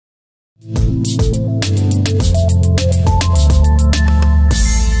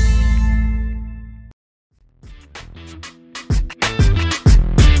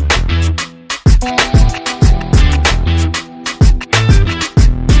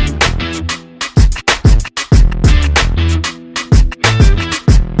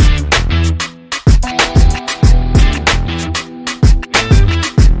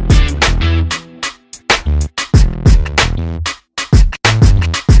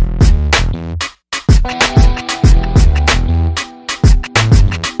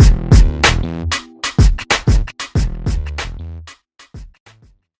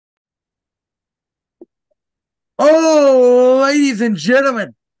Oh, ladies and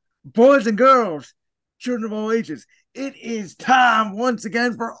gentlemen, boys and girls, children of all ages, it is time once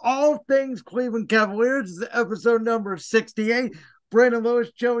again for all things Cleveland Cavaliers. This is episode number 68. Brandon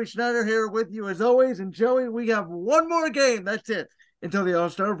Lewis, Joey Schneider here with you as always. And Joey, we have one more game. That's it until the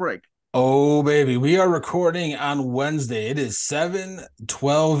All-Star break. Oh, baby. We are recording on Wednesday. It is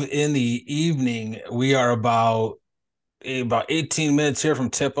 7:12 in the evening. We are about 18 minutes here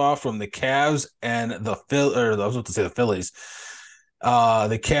from tip-off from the Cavs and the Phillies.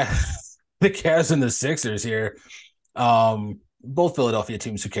 The Cavs and the Sixers here. Both Philadelphia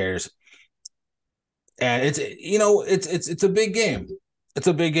teams, who cares? And it's a big game. It's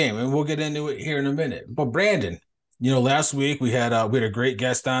a big game, and we'll get into it here in a minute. But Brandon, last week we had a great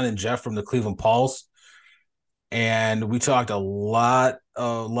guest on, and Jeff from the Cleveland Pulse, and we talked a lot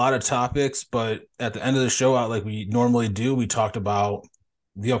of topics. But at the end of the show, like we normally do, we talked about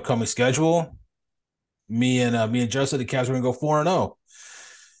the upcoming schedule. Me and Jeff said the Cavs were going to go 4-0,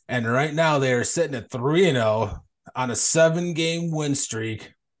 and right now they are sitting at 3-0 on a 7-game win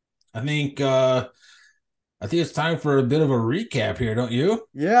streak. I think it's time for a bit of a recap here, don't you?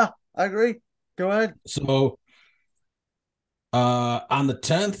 Yeah, I agree. Go ahead. So, on the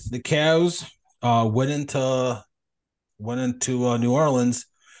 10th, the Cavs went into New Orleans,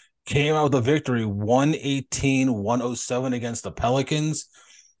 came out with a victory, 118-107 against the Pelicans.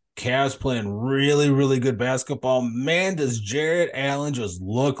 Cavs playing really, really good basketball. Man, does Jarrett Allen just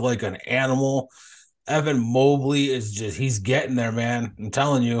look like an animal. Evan Mobley he's getting there, man. I'm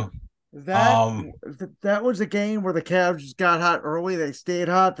telling you. That was a game where the Cavs just got hot early. They stayed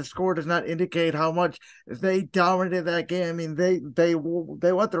hot. The score does not indicate how much they dominated that game. I mean, they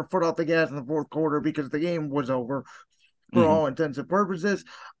let their foot off the gas in the fourth quarter because the game was over for all intents and purposes.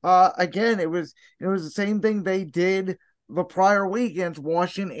 Again, it was the same thing they did the prior week against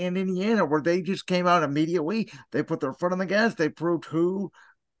Washington and Indiana, where they just came out immediately. They put their foot on the gas. They proved who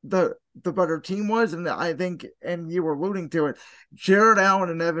the better team was, and I think, and you were alluding to it, Jarrett Allen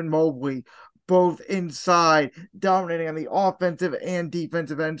and Evan Mobley both inside, dominating on the offensive and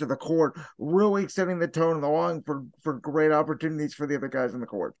defensive ends of the court, really setting the tone and the line for great opportunities for the other guys on the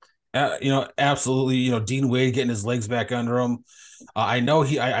court. Absolutely. Dean Wade getting his legs back under him. I know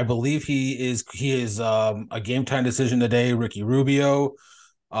I believe he is a game time decision today. Ricky Rubio,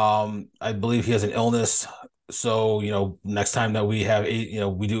 I believe he has an illness. So, next time that we have we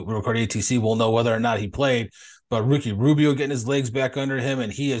record ATC, we'll know whether or not he played. But Ricky Rubio getting his legs back under him,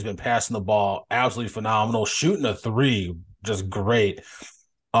 and he has been passing the ball absolutely phenomenal, shooting a three, just great.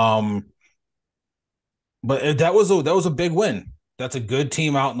 But that was a big win. That's a good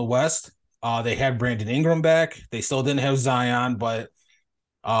team out in the West. They had Brandon Ingram back. They still didn't have Zion, but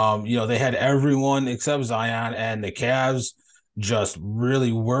they had everyone except Zion, and the Cavs just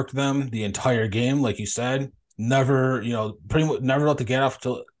really worked them the entire game, like you said. Never, pretty much never let the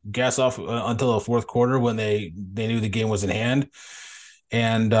gas off until the fourth quarter when they knew the game was in hand.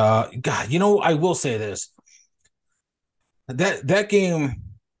 And God, I will say this: that game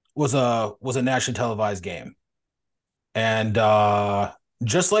was a nationally televised game, and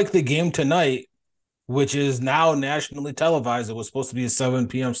just like the game tonight, which is now nationally televised, it was supposed to be a 7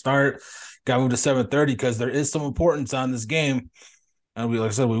 p.m. start, got moved to 7:30 because there is some importance on this game, and like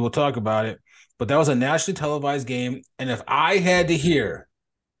I said, we will talk about it. But that was a nationally televised game, and if I had to hear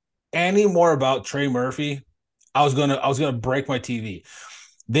any more about Trey Murphy, I was gonna break my TV.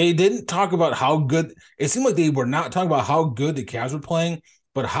 They didn't talk about how good. It seemed like they were not talking about how good the Cavs were playing,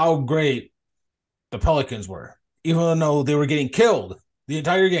 but how great the Pelicans were, even though they were getting killed the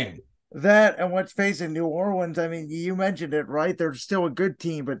entire game. That, and let's face it, New Orleans, I mean, you mentioned it, right? They're still a good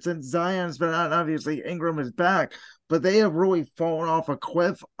team, but since Zion's been out, obviously Ingram is back, but they have really fallen off a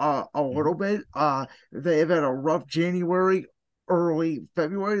cliff a little bit. They've had a rough January, early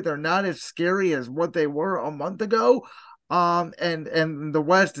February. They're not as scary as what they were a month ago. And the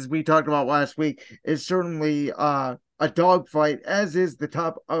West, as we talked about last week, is certainly a dogfight, as is the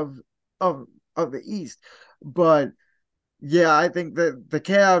top of the East. But yeah, I think that the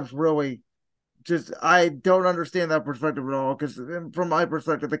Cavs really just I don't understand that perspective at all. Because from my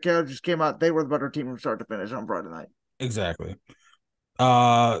perspective, the Cavs just came out; they were the better team from start to finish on Friday night. Exactly.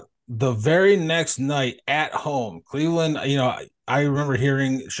 The very next night at home, Cleveland, I remember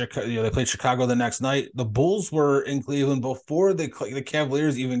hearing Chicago, they played Chicago the next night. The Bulls were in Cleveland before the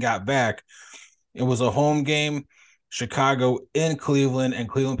Cavaliers even got back. It was a home game, Chicago in Cleveland, and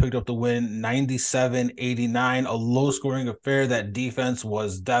Cleveland picked up the win 97-89, a low scoring affair. That defense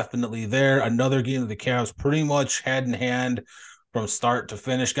was definitely there. Another game that the Cavs pretty much had in hand from start to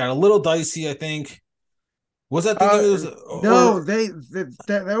finish. Got a little dicey, I think. Was that the game? It was, No, or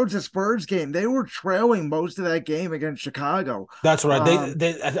that was a Spurs game. They were trailing most of that game against Chicago. that's right.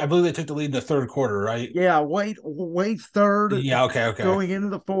 I believe they took the lead in the third quarter, right? Yeah, wait third Yeah. Okay. Okay. going into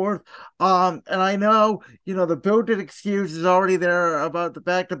the fourth. And I know, the built-in excuse is already there about the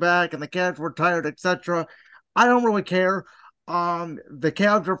back-to-back and the Cavs were tired, etc. I don't really care. The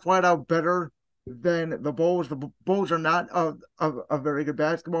Cavs are flat out better than the Bulls. The Bulls are not a very good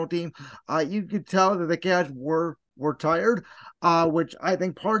basketball team. You could tell that the Cavs were tired, which I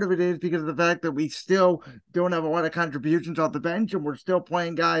think part of it is because of the fact that we still don't have a lot of contributions off the bench, and we're still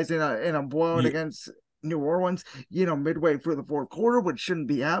playing guys in a blowout Yeah. against New Orleans, midway through the fourth quarter, which shouldn't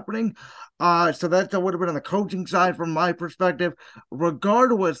be happening. So that would have been on the coaching side from my perspective.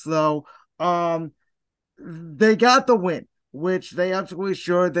 Regardless, though, they got the win, which they absolutely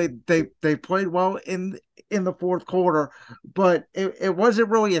should. They played well in the fourth quarter, but it wasn't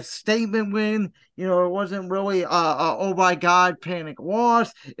really a statement win. It wasn't really oh my god panic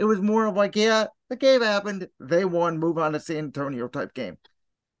loss. It was more of like, yeah, the game happened, they won, move on to San Antonio type game.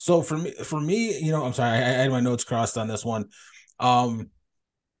 So for me, I'm sorry, I had my notes crossed on this one.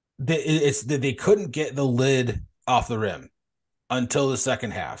 It's that they couldn't get the lid off the rim until the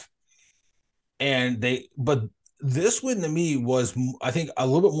second half, but this win to me was, I think, a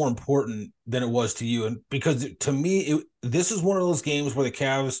little bit more important than it was to you, and because to me, this is one of those games where the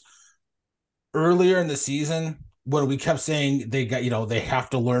Cavs earlier in the season, when we kept saying they have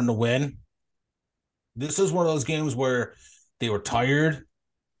to learn to win. This is one of those games where they were tired,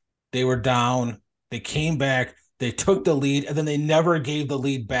 they were down, they came back, they took the lead, and then they never gave the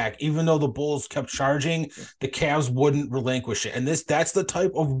lead back. Even though the Bulls kept charging, the Cavs wouldn't relinquish it. And that's the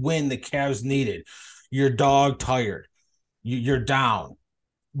type of win the Cavs needed. You're dog tired. You're down.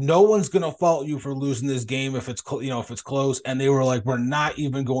 No one's gonna fault you for losing this game if it's close. And they were like, we're not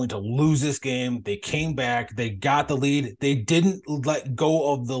even going to lose this game. They came back. They got the lead. They didn't let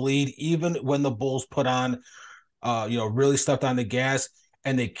go of the lead even when the Bulls put on, really stepped on the gas,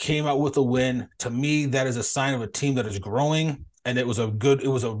 and they came out with a win. To me, that is a sign of a team that is growing, and it was a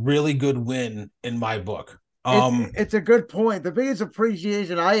really good win in my book. It's a good point. The biggest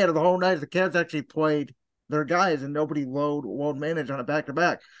appreciation I had of the whole night is the Cavs actually played their guys and nobody load managed on a back to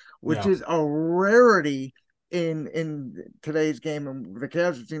back, which Yeah. is a rarity in today's game, and the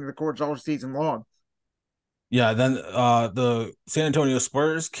Cavs have seen the courts all season long. Yeah, then the San Antonio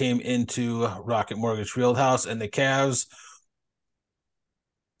Spurs came into Rocket Mortgage Fieldhouse, and the Cavs,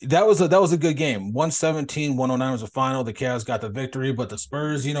 that was a good game. 117-109 was the final. The Cavs got the victory, but the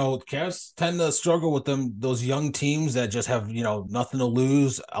Spurs, the Cavs tend to struggle with those young teams that just have, nothing to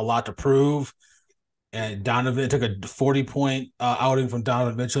lose, a lot to prove. And Donovan took a 40-point outing from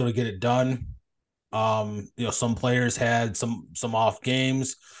Donovan Mitchell to get it done. Some players had some off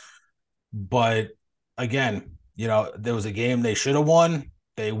games, but again, there was a game they should have won.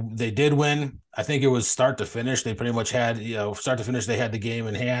 They did win. I think it was start to finish. They pretty much had, start to finish. They had the game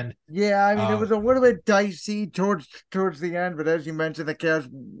in hand. Yeah, I mean, it was a little bit dicey towards the end, but as you mentioned, the Cavs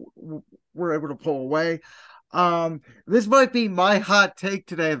were able to pull away. This might be my hot take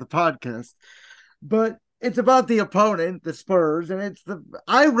today of the podcast, but it's about the opponent, the Spurs, and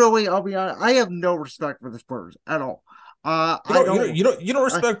I'll be honest, I have no respect for the Spurs at all. I don't, You don't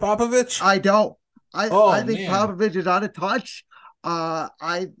respect Popovich? I don't. I Oh think man. Popovich is out of touch.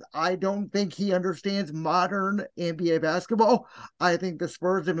 I don't think he understands modern NBA basketball. I think the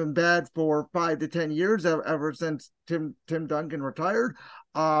Spurs have been bad for 5 to 10 years ever since Tim Duncan retired.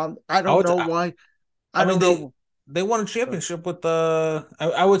 I I don't would. know why. I I mean don't they know. they won a championship with the.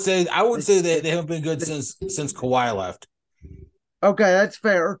 I would say that they haven't been good They, since Kawhi left. Okay, that's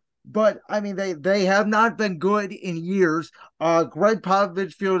fair. But I mean, they have not been good in years. Greg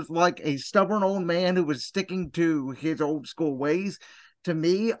Popovich feels like a stubborn old man who was sticking to his old school ways. To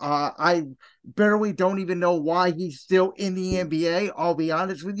me, I barely don't even know why he's still in the NBA. I'll be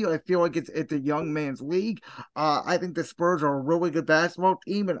honest with you. I feel like it's a young man's league. I think the Spurs are a really good basketball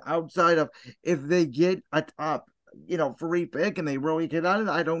team, and outside of if they get free pick, and they really hit on it.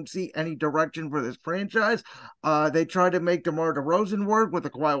 I don't see any direction for this franchise. They tried to make DeMar DeRozan work with the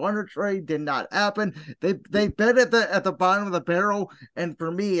Kawhi Leonard trade, did not happen. They bet at the bottom of the barrel, and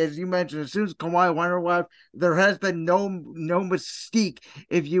for me, as you mentioned, as soon as Kawhi Leonard left, there has been no mystique,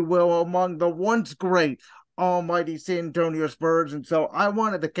 if you will, among the once great almighty San Antonio Spurs. And so I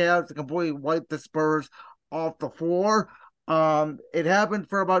wanted the Cavs to completely wipe the Spurs off the floor. It happened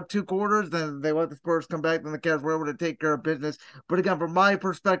for about 2 quarters, then they let the Spurs come back, then the Cavs were able to take care of business. But again, from my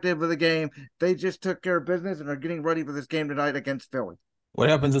perspective of the game, they just took care of business and are getting ready for this game tonight against Philly. What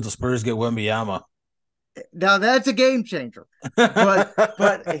happens if the Spurs get Wembanyama? Now that's a game changer.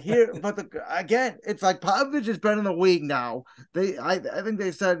 But again, it's like Popovich has been in the league now. I think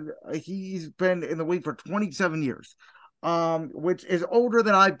they said he's been in the league for 27 years, which is older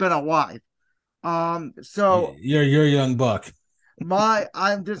than I've been alive. So you're a young buck.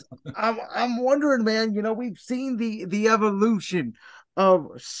 I'm wondering, man, we've seen the evolution of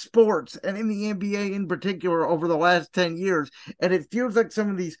sports and in the NBA in particular over the last 10 years. And it feels like some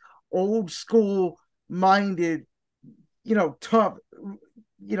of these old school minded, tough,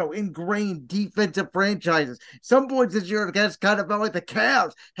 ingrained defensive franchises. Some points this year, it's kind of felt like the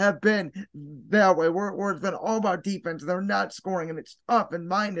Cavs have been that way, where it's been all about defense. They're not scoring, and it's tough and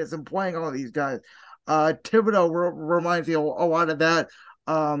mindless and playing all of these guys. Thibodeau reminds me a lot of that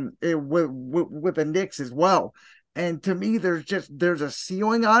with the Knicks as well. And to me, there's a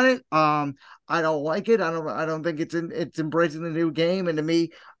ceiling on it. I don't like it. I don't think it's embracing the new game. And to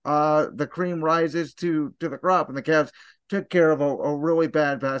me, the cream rises to the crop, and the Cavs took care of a really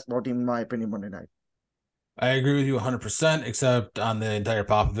bad basketball team, in my opinion, Monday night. I agree with you 100%, except on the entire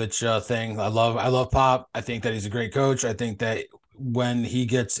Popovich thing. I love Pop. I think that he's a great coach. I think that when he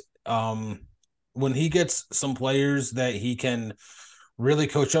gets some players that he can really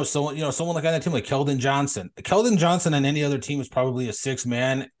coach up, someone like on that team like Keldon Johnson on any other team is probably a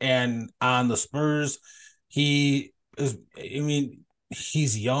 6-man, and on the Spurs, he's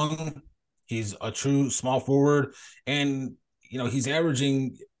young. He's a true small forward, and he's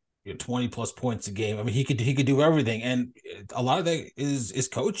averaging 20 plus points a game. I mean, he could do everything, and a lot of that is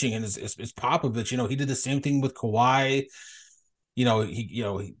coaching and is Popovich. He did the same thing with Kawhi.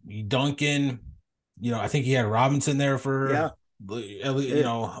 Duncan. I think he had Robinson there for a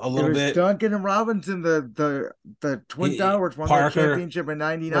little bit. Duncan and Robinson, the Twin Towers won the championship in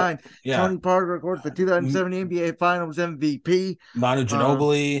 '99. Yeah. Tony Parker, of course, the 2007 NBA Finals MVP. Manu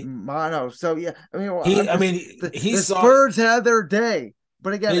Ginobili. So yeah, the Spurs had their day,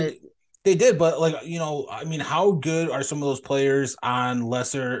 but again, they did. But how good are some of those players on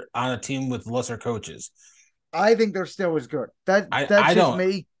a team with lesser coaches? I think they're still as good. That's just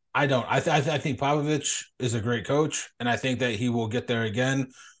me. I don't. I think Popovich is a great coach, and I think that he will get there again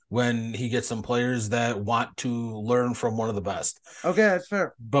when he gets some players that want to learn from one of the best. Okay, that's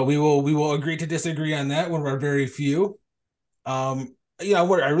fair. But we will agree to disagree on that when we're very few. I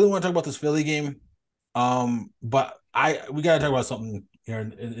really want to talk about this Philly game, but we got to talk about something here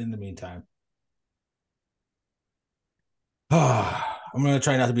in the meantime. I'm going to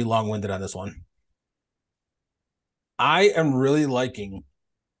try not to be long-winded on this one. I am really liking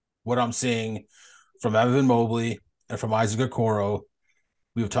what I'm seeing from Evan Mobley and from Isaac Okoro.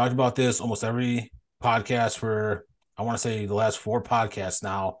 We've talked about this almost every podcast for, I want to say, the last 4 podcasts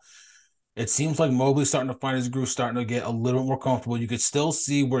now. It seems like Mobley's starting to find his groove, starting to get a little more comfortable. You could still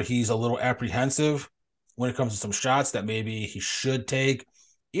see where he's a little apprehensive when it comes to some shots that maybe he should take.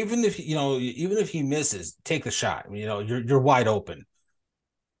 Even if he misses, take the shot. You're wide open.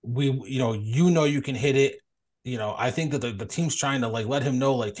 You can hit it. I think that the team's trying to let him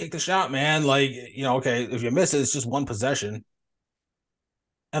know, take the shot, man. Okay, if you miss it, it's just one possession.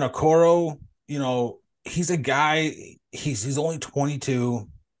 And Okoro, he's a guy. He's only 22.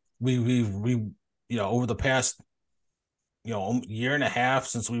 We over the past year and a half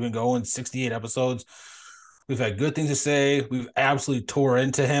since we've been going 68 episodes, we've had good things to say. We've absolutely tore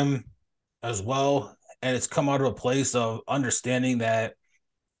into him as well, and it's come out of a place of understanding that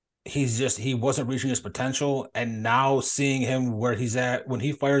he wasn't reaching his potential, and now seeing him where he's at when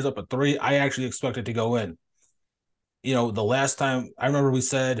he fires up a 3, I actually expect it to go in. The last time I remember I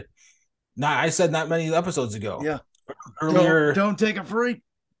said not many episodes ago. Yeah. Earlier, don't take a free.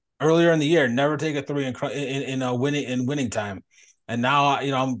 Earlier in the year, never take a 3 in winning time. And now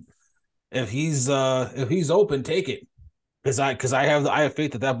if he's open, take it, because I have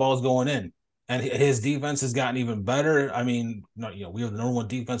faith that ball is going in. And his defense has gotten even better. I mean, we have the number 1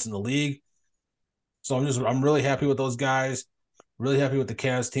 defense in the league. So I'm really happy with those guys. Really happy with the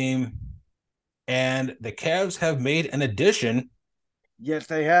Cavs team. And the Cavs have made an addition. Yes,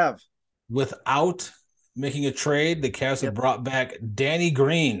 they have. Without making a trade. The Cavs have Yep. brought back Danny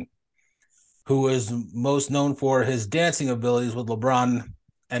Green, who is most known for his dancing abilities with LeBron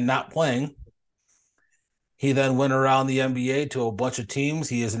and not playing. He then went around the NBA to a bunch of teams.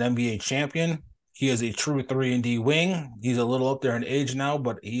 He is an NBA champion. He is a true 3-and-D wing. He's a little up there in age now,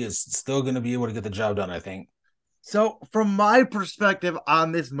 but he is still going to be able to get the job done, I think. So, from my perspective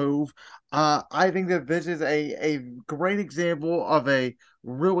on this move, I think that this is a great example of a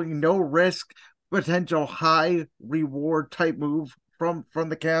really no risk, potential high reward type move from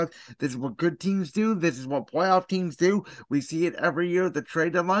the Cavs. This is what good teams do. This is what playoff teams do. We see it every year at the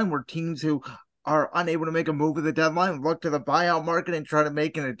trade deadline, where teams who are unable to make a move at the deadline look to the buyout market and try to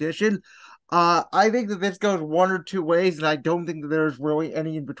make an addition. I think that this goes one or two ways, and I don't think that there's really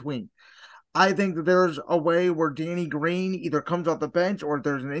any in between. I think that there's a way where Danny Green either comes off the bench, or if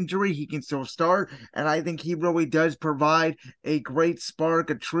there's an injury, he can still start. And I think he really does provide a great spark,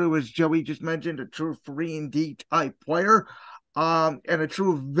 a true, as Joey just mentioned, a true 3-and-D type player. And a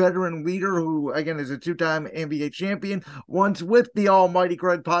true veteran leader who, again, is a two-time NBA champion, once with the almighty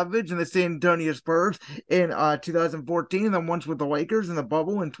Greg Popovich and the San Antonio Spurs in 2014, and then once with the Lakers in the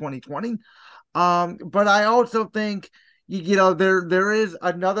bubble in 2020. But I also think there is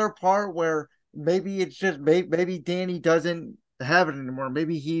another part where maybe it's just maybe Danny doesn't have it anymore.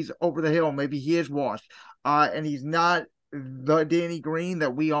 Maybe he's over the hill. Maybe he is washed, and he's not the Danny Green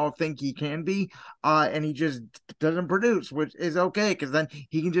that we all think he can be, and he just doesn't produce, which is okay, because then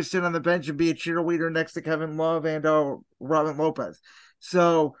he can just sit on the bench and be a cheerleader next to Kevin Love and Robin Lopez.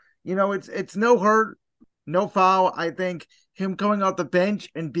 So it's no hurt, no foul. I think him coming off the bench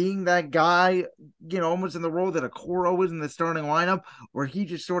and being that guy, almost in the role that Okoro is in the starting lineup, where he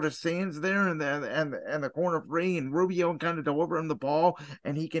just sort of stands there and the corner three, and Rubio kind of deliver him the ball,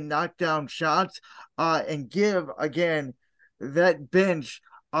 and he can knock down shots, and give again that bench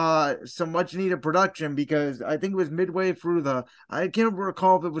some much needed production, because I think it was midway through I can't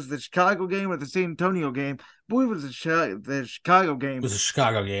recall if it was the Chicago game or the San Antonio game. I believe it was the Chicago game. It was a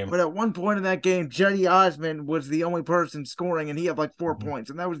Chicago game. But at one point in that game, Jetty Osman was the only person scoring, and he had like 4 points,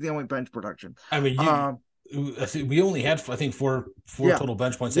 and that was the only bench production. I mean, I think we only had, I think, four Yeah. total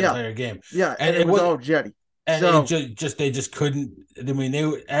bench points that entire game. Yeah, and it was all Jetty. And So it just they just couldn't. I mean,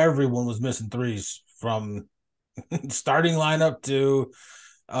 everyone was missing threes from starting lineup to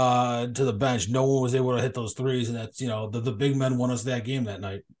the bench. No one was able to hit those threes, and that's the big men won us that game that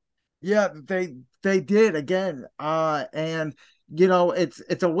night. yeah, they did again. And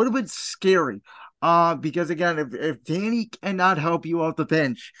it's a little bit scary. Because again, if Danny cannot help you off the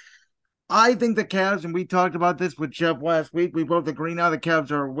bench, I think the Cavs, and we talked about this with Jeff last week, we both agree now the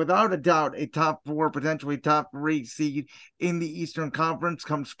Cavs are without a doubt a top four, potentially top three seed in the Eastern Conference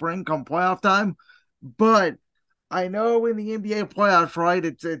come spring, come playoff time. But I know in the NBA playoffs, right?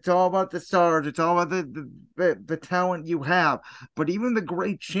 It's all about the stars. It's all about the talent you have. But even the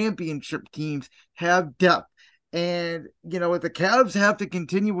great championship teams have depth. And if the Cavs have to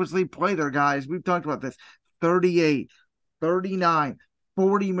continuously play their guys, we've talked about this, 38, 39,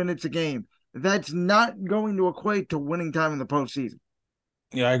 40 minutes a game, that's not going to equate to winning time in the postseason.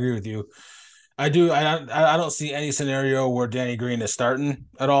 Yeah, I agree with you. I do. I don't see any scenario where Danny Green is starting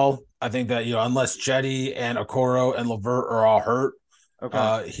at all. I think that unless Jetty and Okoro and LeVert are all hurt,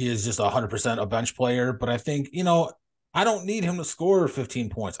 Okay. he is just 100% a bench player. But I think I don't need him to score 15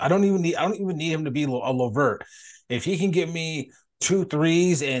 points. I don't even need him to be a LeVert. If he can give me 2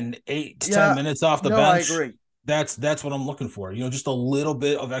 threes and 8 to 10 minutes off the bench, I agree. That's what I'm looking for. Just a little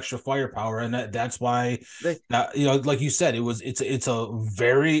bit of extra firepower, and that's why They like you said, it's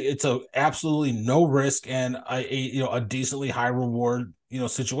a absolutely no risk and a decently high reward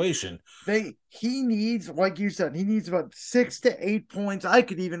situation. He needs, like you said, he needs about 6 to 8 points. I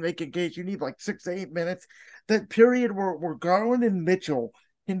could even make a case you need like 6 to 8 minutes. That period where Garland and Mitchell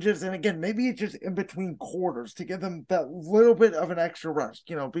can just, and again, maybe it's just in between quarters to give them that little bit of an extra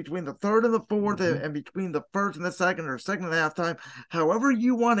rest, between the third and the 4th, and between the first and the second, or second and a half time, however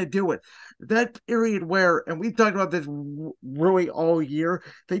you want to do it. That period where, and we've talked about this really all year,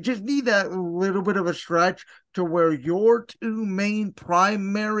 they just need that little bit of a stretch to where your two main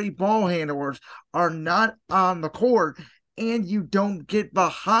primary ball handlers are not on the court, and you don't get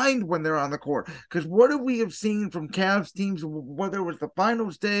behind when they're on the court. Because what have we have seen from Cavs teams, whether it was the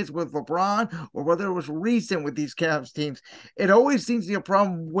finals days with LeBron or whether it was recent with these Cavs teams, it always seems to be a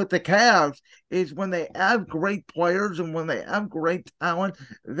problem with the Cavs is when they have great players and when they have great talent,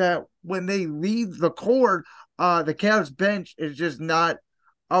 that when they leave the court, the Cavs bench is just not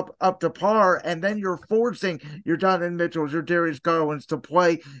up to par, and then you're forcing your Donovan Mitchells, your Darius Garlands to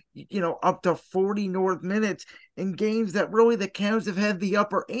play, up to 40 North minutes in games that really the Cavs have had the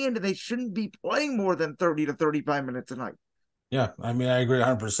upper hand, and they shouldn't be playing more than 30 to 35 minutes a night. Yeah, I mean, I agree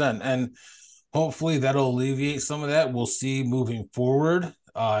 100%. And hopefully that'll alleviate some of that. We'll see moving forward.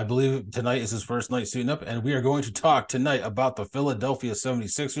 I believe tonight is his first night suiting up, and we are going to talk tonight about the Philadelphia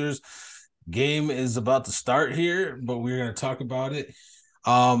 76ers. Game is about to start here, but we're going to talk about it.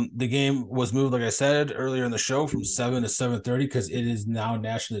 The game was moved, like I said earlier in the show, from 7 to 7:30 because it is now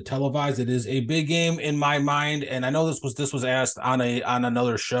nationally televised. It is a big game in my mind, and I know this was asked on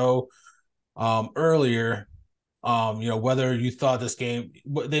another show earlier. Whether you thought this game,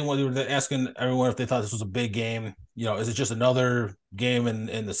 they were asking everyone if they thought this was a big game. Is it just another game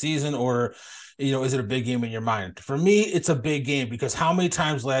in the season, or is it a big game in your mind? For me, it's a big game because how many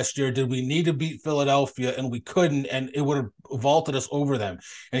times last year did we need to beat Philadelphia and we couldn't, and it would have vaulted us over them?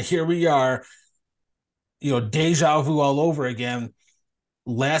 And here we are, deja vu all over again.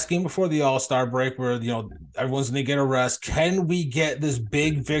 Last game before the All-Star break, where everyone's going to get a rest. Can we get this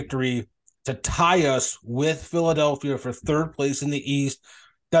big victory to tie us with Philadelphia for third place in the East?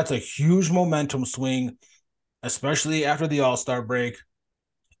 That's a huge momentum swing, especially after the All-Star break.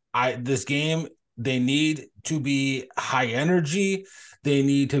 This game, they need to be high energy. They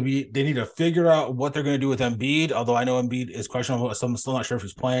need to figure out what they're going to do with Embiid, although I know Embiid is questionable. So I'm still not sure if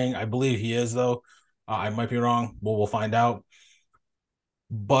he's playing. I believe he is, though. I might be wrong. We'll find out.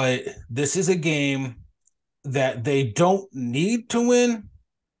 But this is a game that they don't need to win,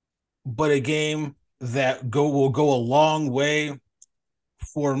 but a game that will go a long way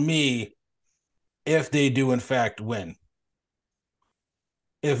for me if they do in fact win.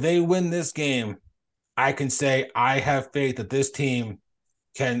 If they win this game, I can say I have faith that this team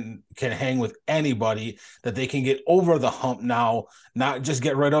can hang with anybody, that they can get over the hump now, not just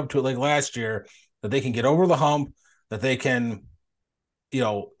get right up to it like last year, that they can get over the hump, that they can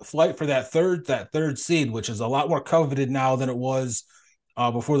fight for that third seed, which is a lot more coveted now than it was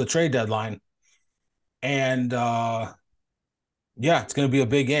before the trade deadline. And it's going to be a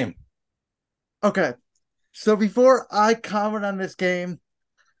big game. Okay. So before I comment on this game,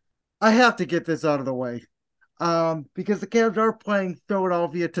 I have to get this out of the way. Because the Cavs are playing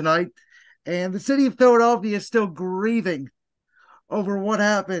Philadelphia tonight, and the city of Philadelphia is still grieving over what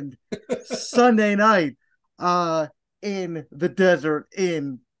happened Sunday night in the desert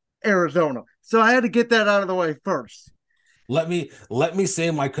in Arizona. So I had to get that out of the way first. Let me say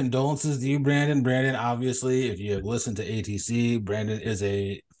my condolences to you, Brandon. Brandon, obviously, if you have listened to ATC, Brandon is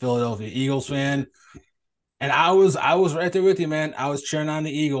a Philadelphia Eagles fan. And I was right there with you, man. I was cheering on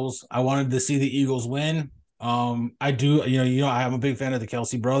the Eagles. I wanted to see the Eagles win. I do, I'm a big fan of the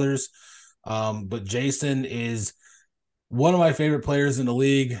Kelsey brothers. But Jason is one of my favorite players in the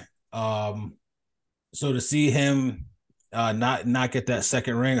league. So to see him not get that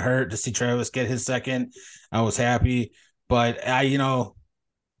second ring hurt, to see Travis get his second, I was happy. But I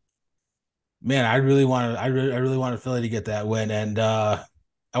really wanted Philly to get that win, and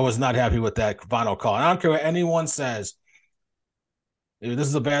I was not happy with that final call. And I don't care what anyone says. This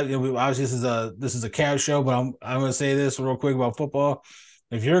is a bad. Obviously, this is a Cavs show, but I'm going to say this real quick about football.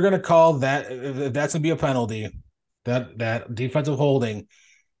 If you're going to call that, if that's going to be a penalty, that defensive holding,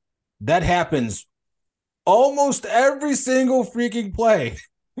 that happens almost every single freaking play,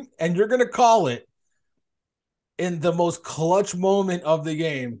 and you're going to call it in the most clutch moment of the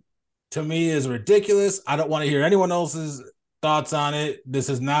game, to me is ridiculous. I don't want to hear anyone else's thoughts on it. This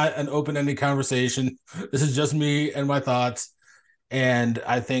is not an open-ended conversation. This is just me and my thoughts. And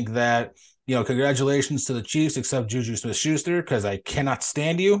I think that, congratulations to the Chiefs, except Juju Smith-Schuster, because I cannot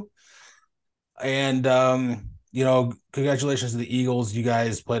stand you. And, congratulations to the Eagles. You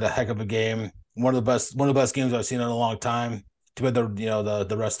guys played a heck of a game. One of the best games I've seen in a long time. Too bad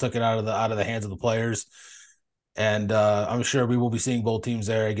the rest took it out of the hands of the players. And I'm sure we will be seeing both teams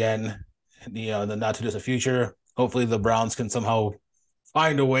there again, in the not too distant future. Hopefully the Browns can somehow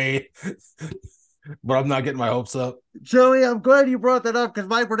find a way, but I'm not getting my hopes up. Joey, I'm glad you brought that up because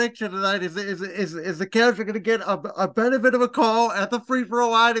my prediction tonight is the Cavs are going to get a benefit of a call at the free throw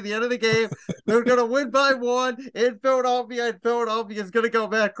line at the end of the game. They're going to win by one in Philadelphia, and Philadelphia is going to go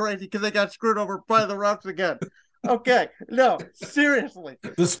back crazy because they got screwed over by the refs again. Okay, no, seriously.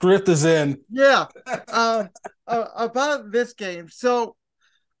 The script is in. Yeah. About this game. So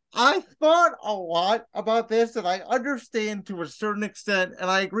I thought a lot about this, and I understand to a certain extent, and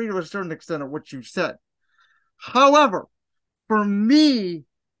I agree to a certain extent of what you said. However, for me,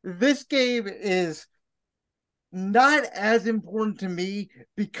 this game is not as important to me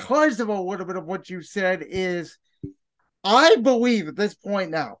because of a little bit of what you said is I believe at this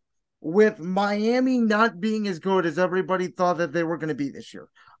point now, with Miami not being as good as everybody thought that they were going to be this year,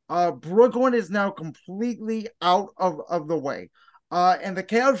 Brooklyn is now completely out of the way. And the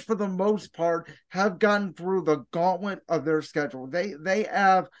Cavs, for the most part, have gotten through the gauntlet of their schedule. They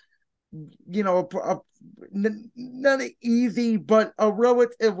have, not an easy, but a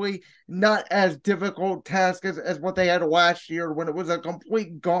relatively not as difficult task as what they had last year when it was a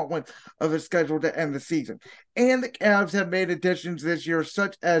complete gauntlet of a schedule to end the season. And the Cavs have made additions this year,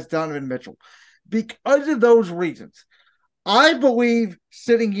 such as Donovan Mitchell. Because of those reasons, I believe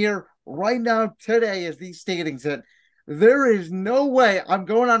sitting here right now, today, as these standings hit, there is no way, I'm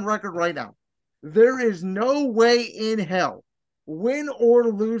going on record right now, there is no way in hell, win or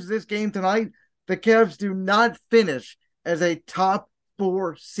lose this game tonight, the Cavs do not finish as a top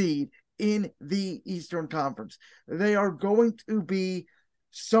 4 seed in the Eastern Conference. They are going to be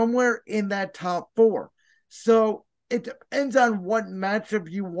somewhere in that top 4. So it depends on what matchup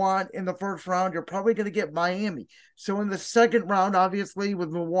you want in the first round. You're probably going to get Miami. So in the second round, obviously, with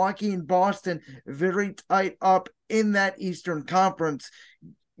Milwaukee and Boston very tight up in that Eastern Conference,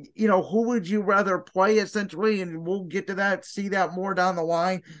 who would you rather play essentially? And we'll get to that, see that more down the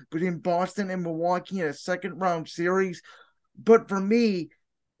line between Boston and Milwaukee in a second round series. But for me,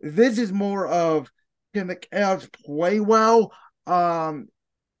 this is more of, can the Cavs play well?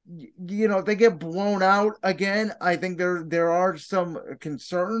 If they get blown out again, I think there are some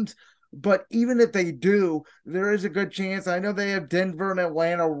concerns. But even if they do, there is a good chance. I know they have Denver and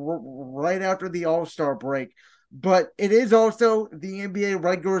Atlanta right after the All-Star break, but it is also the NBA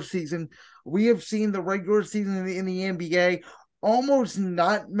regular season. We have seen the regular season in the NBA almost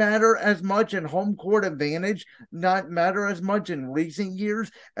not matter as much, and home court advantage not matter as much in recent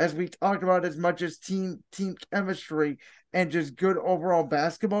years, as we talked about, as much as team chemistry and just good overall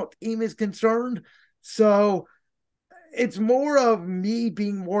basketball team is concerned. So it's more of me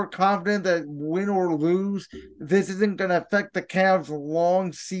being more confident that win or lose, this isn't going to affect the Cavs'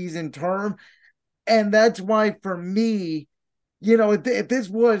 long season term. And that's why, for me, if this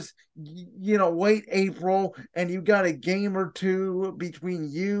was, late April and you got a game or two between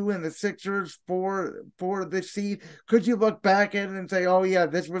you and the Sixers for this seed, could you look back at it and say, oh, yeah,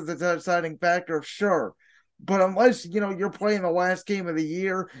 this was the deciding factor? Sure. But unless, you're playing the last game of the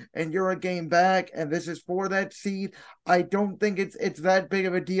year and you're a game back and this is for that seed, I don't think it's that big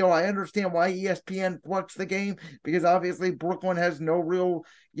of a deal. I understand why ESPN flexed the game, because obviously Brooklyn has no real,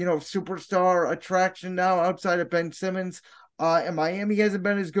 superstar attraction now outside of Ben Simmons. And Miami hasn't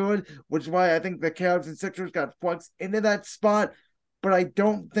been as good, which is why I think the Cavs and Sixers got flexed into that spot. But I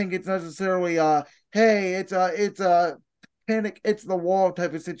don't think it's necessarily hey, it's a panic, it's the wall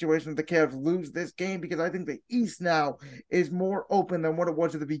type of situation if the Cavs lose this game, because I think the East now is more open than what it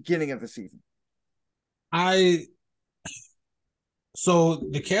was at the beginning of the season. So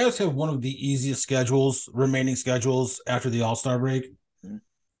the Cavs have one of the easiest remaining schedules after the All-Star break. Mm-hmm.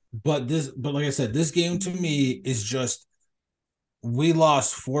 But like I said, this game to me is just, we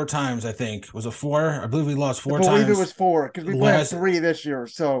lost 4 times, I think. Was it 4? I believe we lost 4 times. I believe it was 4, because we played 3 this year.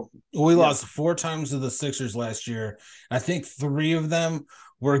 So we lost 4 times to the Sixers last year. I think 3 of them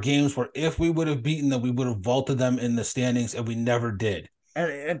were games where if we would have beaten them, we would have vaulted them in the standings, and we never did.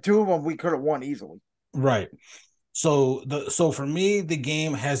 And 2 of them we could have won easily. Right. So for me, the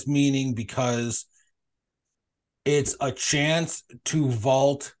game has meaning because it's a chance to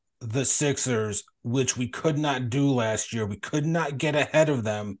vault the Sixers, which we could not do last year. We could not get ahead of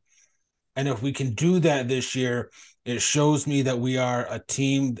them. And if we can do that this year, it shows me that we are a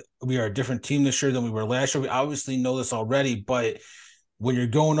different team this year than we were last year. We obviously know this already, but when you're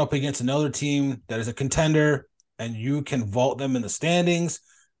going up against another team that is a contender and you can vault them in the standings,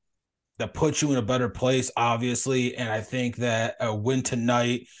 that puts you in a better place, obviously. And I think that a win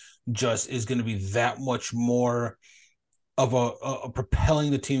tonight just is going to be that much more of a propelling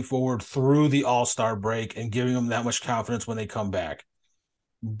the team forward through the All-Star break and giving them that much confidence when they come back.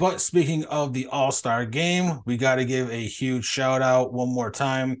 But speaking of the All-Star game, we got to give a huge shout out one more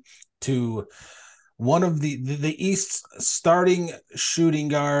time to one of the East's starting shooting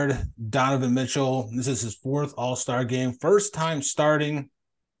guard, Donovan Mitchell. This is his 4th All-Star game, first time starting,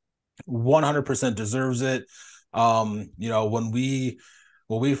 100% deserves it.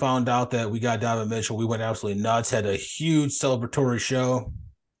 When we found out that we got Donovan Mitchell, we went absolutely nuts, had a huge celebratory show,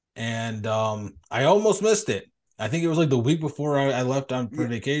 and I almost missed it. I think it was like the week before I left for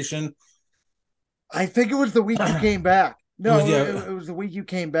vacation. I think it was the week you came back. No, it was the week you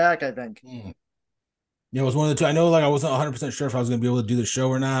came back, I think. Yeah, it was one of the 2. I know, I wasn't 100% sure if I was going to be able to do the show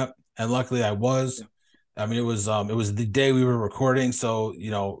or not, and luckily I was. I mean, it was the day we were recording, so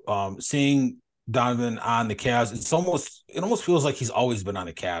seeing Donovan on the Cavs, it almost feels like he's always been on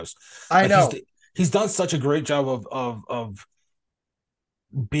the Cavs. I Like know he's done such a great job of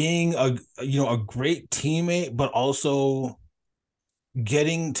being a great teammate, but also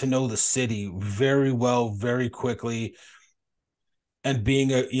getting to know the city very well, very quickly, and being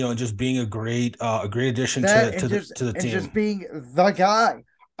just being a great addition that, to the and team. just being the guy.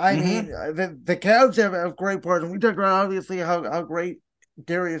 I mean, Mm-hmm. the Cavs have great players, and we talked about obviously how great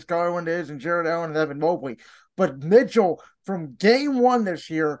Darius Garland is and Jared Allen and Evan Mobley, but Mitchell from game one this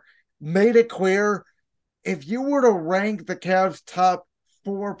year made it clear if you were to rank the Cavs top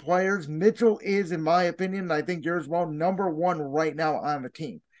four players, Mitchell is, in my opinion, and I think yours well, number one right now on the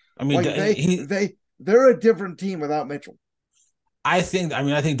team. I mean, Like they're a different team without Mitchell. I think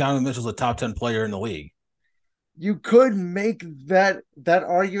Donovan Mitchell's a top 10 player in the league. You could make that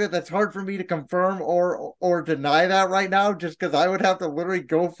argument. That's hard for me to confirm or deny that right now, just because I would have to literally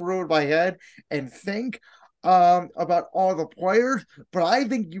go through it in my head and think about all the players. But I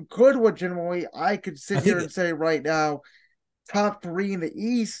think you could legitimately. I could I sit here think and say right now, top three in the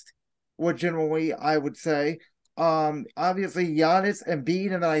East, legitimately, I would say. Obviously Giannis and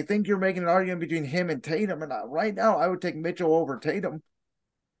Embiid, and then I think you're making an argument between him and Tatum. And right now, I would take Mitchell over Tatum.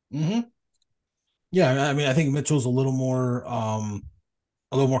 mm-hmm. Yeah, I mean, I think Mitchell's a little more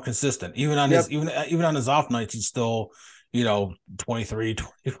consistent. Yep. Even on his off nights, he's still, 23,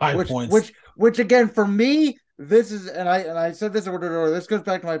 25 which points. which which again for me, this is, and I said this earlier. This goes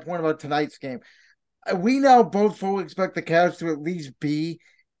back to my point about tonight's game. We now both fully expect the Cavs to at least be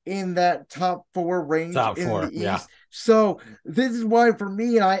in that top four range Top in the four, yeah. East. So this is why for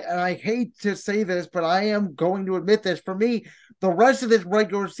me, and I hate to say this, but I am going to admit this. For me, the rest of this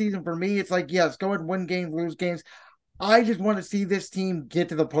regular season, for me, it's like, yes, go ahead and win games, lose games. I just want to see this team get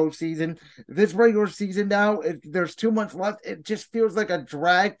to the postseason. This regular season now, there's 2 months left. It just feels like a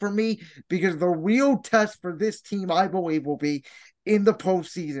drag for me because the real test for this team, I believe, will be in the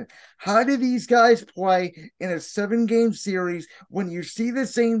postseason. How do these guys play in a 7-game series when you see the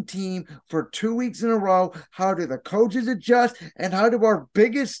same team for 2 weeks in a row? How do the coaches adjust? And how do our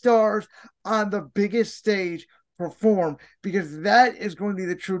biggest stars on the biggest stage perform? Because that is going to be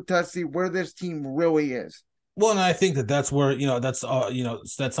the true test to see where this team really is. Well, and I think that's where that's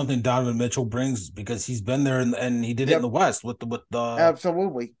something Donovan Mitchell brings because he's been there and he did it in the Yep, West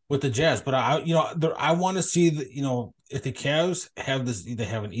absolutely. with the Jazz. But I want to see that if the Cavs have they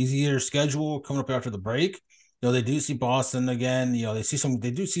have an easier schedule coming up after the break. They do see Boston again.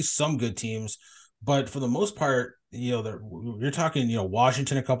 They do see some good teams, but for the most part, you're talking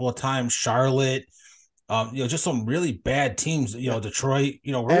Washington a couple of times, Charlotte. Just some really bad teams. Yeah. Detroit.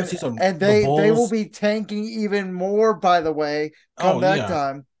 We're gonna and see some and the they will Bulls. be tanking even more, by the way, come Oh that yeah.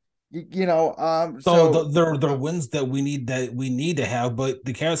 time. You know, So so they're wins that we need to have, but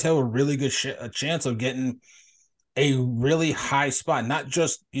the Cavs have a really good a chance of getting a really high spot, not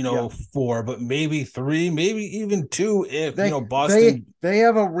just yeah, four, but maybe three, maybe even two if they Boston they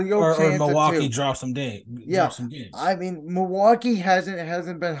have a real or chance at Milwaukee two. drop Yeah, some games. I mean Milwaukee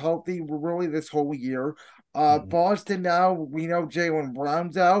hasn't been healthy really this whole year. Mhm. Boston now we know Jaylen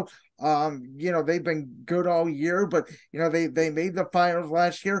Brown's out. They've been good all year, but they made the finals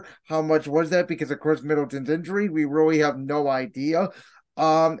last year. How much was that? Because of Chris Middleton's injury, we really have no idea.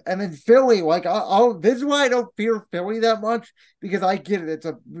 And then Philly, like this is why I don't fear Philly that much because I get it.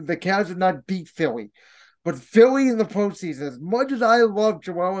 The Cavs have not beat Philly. But Philly in the postseason, as much as I love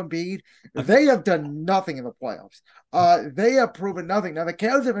Joel Embiid, I th- they have done nothing in the playoffs. They have proven nothing. Now the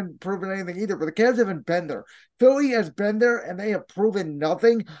Cavs haven't proven anything either, but the Cavs haven't been there. Philly has been there, and they have proven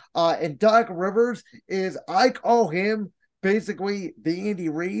nothing. And Doc Rivers is, I call him basically the Andy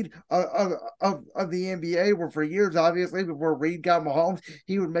Reid of the NBA, where for years, obviously, before Reid got Mahomes,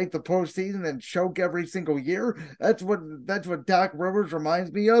 he would make the postseason and choke every single year. That's what Doc Rivers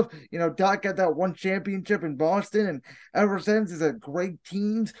reminds me of. Doc got that one championship in Boston, and ever since is a great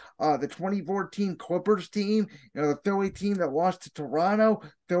teams. The 2014 Clippers team, the Philly team that lost to Toronto,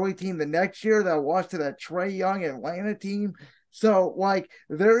 Philly team the next year that lost to that Trae Young Atlanta team. So, like,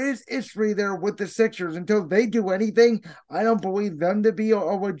 there is history there with the Sixers. Until they do anything, I don't believe them to be a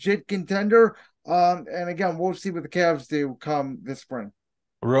legit contender. And again, we'll see what the Cavs do come this spring.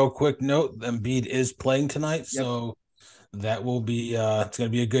 Real quick note: Embiid is playing tonight, Yep. so that will be it's going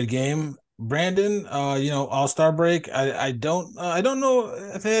to be a good game. Brandon, All-Star break. I don't know.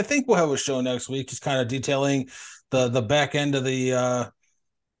 I think we'll have a show next week, just kind of detailing the back end of the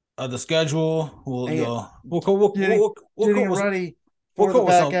schedule. And We'll go getting we'll go getting with ready we'll for the go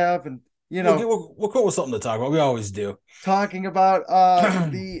with back some half, and you know, we'll go with something to talk about. We always do. talking about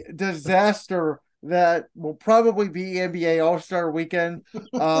the disaster that will probably be NBA All-Star Weekend.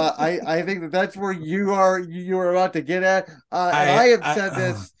 I think that's where you are about to get at. And I have said I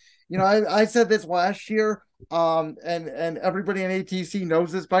this, I said this last year. And everybody in ATC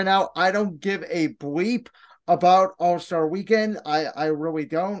knows this by now. I don't give a bleep about All-Star Weekend. I really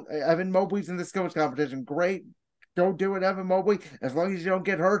don't. Evan Mobley's in the skills competition. Great. Go do it, Evan Mobley. As long as you don't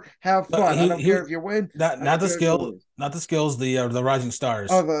get hurt, have fun. I don't he care if you win. I not don't the care if you skill, lose. not the skills, the rising Oh, stars.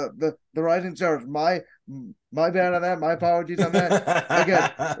 the Rising Stars. My bad on that. My apologies on that.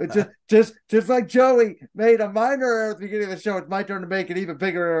 Again, it just like Joey made a minor error at the beginning of the show. It's my turn to make it even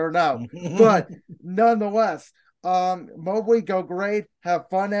bigger error now. But nonetheless, Mobley, go great. Have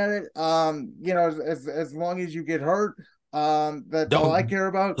fun at it. As long as you get hurt, that's all I Don't, care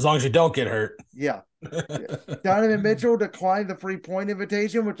about. as long as you don't get hurt. Yeah. Yeah. Donovan Mitchell declined the 3-point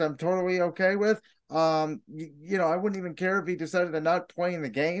invitation, which I'm totally okay with. I wouldn't even care if he decided to not play in the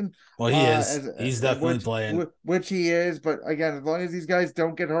game. Well, he is. As He's definitely which playing. which he is, but again, as long as these guys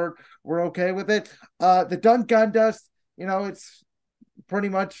don't get hurt, we're okay with it. The dunk contest, it's pretty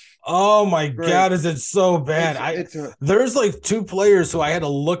much Oh my great. God, is it so bad? It's There's like two players who I had to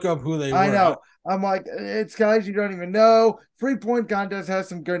look up who they I were. know. I'm like, it's guys you don't even know. 3-point contest has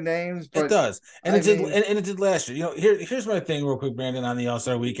some good names, It but does, and I it did, mean, and it did last year. Here's my thing, real quick, Brandon. On the All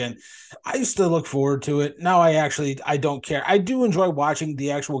Star Weekend, I used to look forward to it. Now I don't care. I do enjoy watching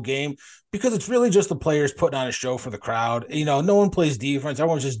the actual game because it's really just the players putting on a show for the crowd. No one plays defense.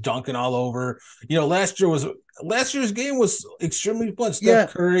 Everyone's just dunking all over. Last year's game was extremely fun. Steph yeah,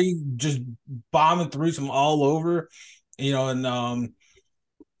 Curry just bombing threes from all over. And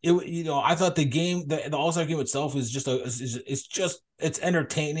I thought the All-Star game itself is just it's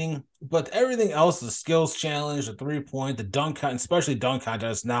entertaining, but everything else, the skills challenge, the 3-point, the dunk, especially dunk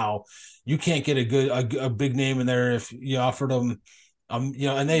contest now, you can't get a big name in there if you offered them.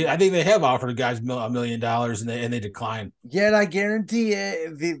 And I think they have offered guys $1 million and they decline. yet I guarantee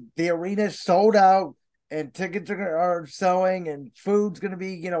it, the arena's sold out and tickets are selling and food's going to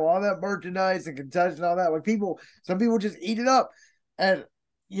be, all that merchandise and concession, all that. Like some people just eat it up. And,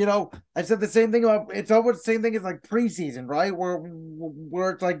 I said the same thing about it's almost the same thing as like preseason, right?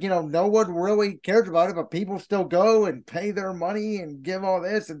 Where it's like, no one really cares about it, but people still go and pay their money and give all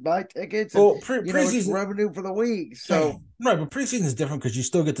this and buy tickets and, Well, it's preseason, revenue for the league. right? So But preseason is different because you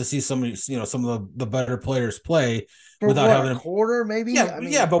still get to see some of the better players play for without what, a having to. quarter, maybe? I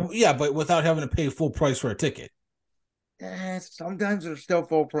mean, But without having to pay full price for a ticket. sometimes they're still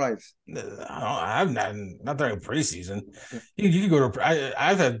full price. I'm not during preseason. You can go to.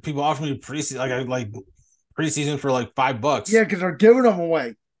 I've had people offer me preseason like preseason for like $5. Yeah, because they're giving them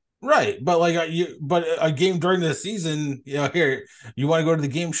away. Right, but but a game during the season, here you want to go to the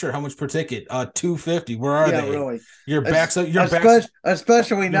game? Sure, how much per ticket? $250. Where are Yeah, they? really. Your Es- backs, your backs, especially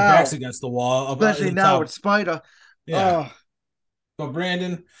especially your backs now, against the wall. Up especially in the now with top. Spider. Yeah. Oh, But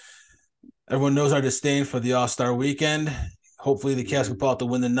Brandon, everyone knows our disdain for the All-Star weekend. Hopefully, the Cavs can pull out the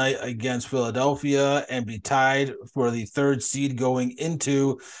win tonight against Philadelphia and be tied for the third seed going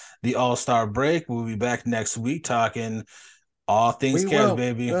into the All-Star break. We'll be back next week talking all things we Cavs, will.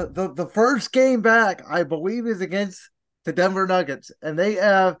 baby. The first game back, I believe, is against the Denver Nuggets, and they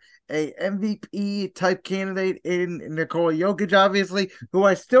have a MVP type candidate in Nikola Jokic, obviously, who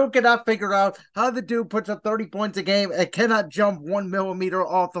I still cannot figure out how the dude puts up 30 points a game and cannot jump 1 millimeter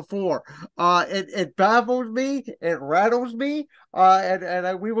off the floor. It baffles me, it rattles me,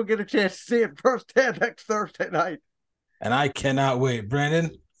 and we will get a chance to see it firsthand next Thursday night. And I cannot wait.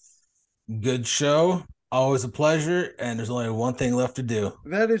 Brandon, good show. Always a pleasure. And there's only one thing left to do.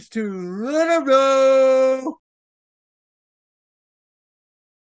 That is to let him know.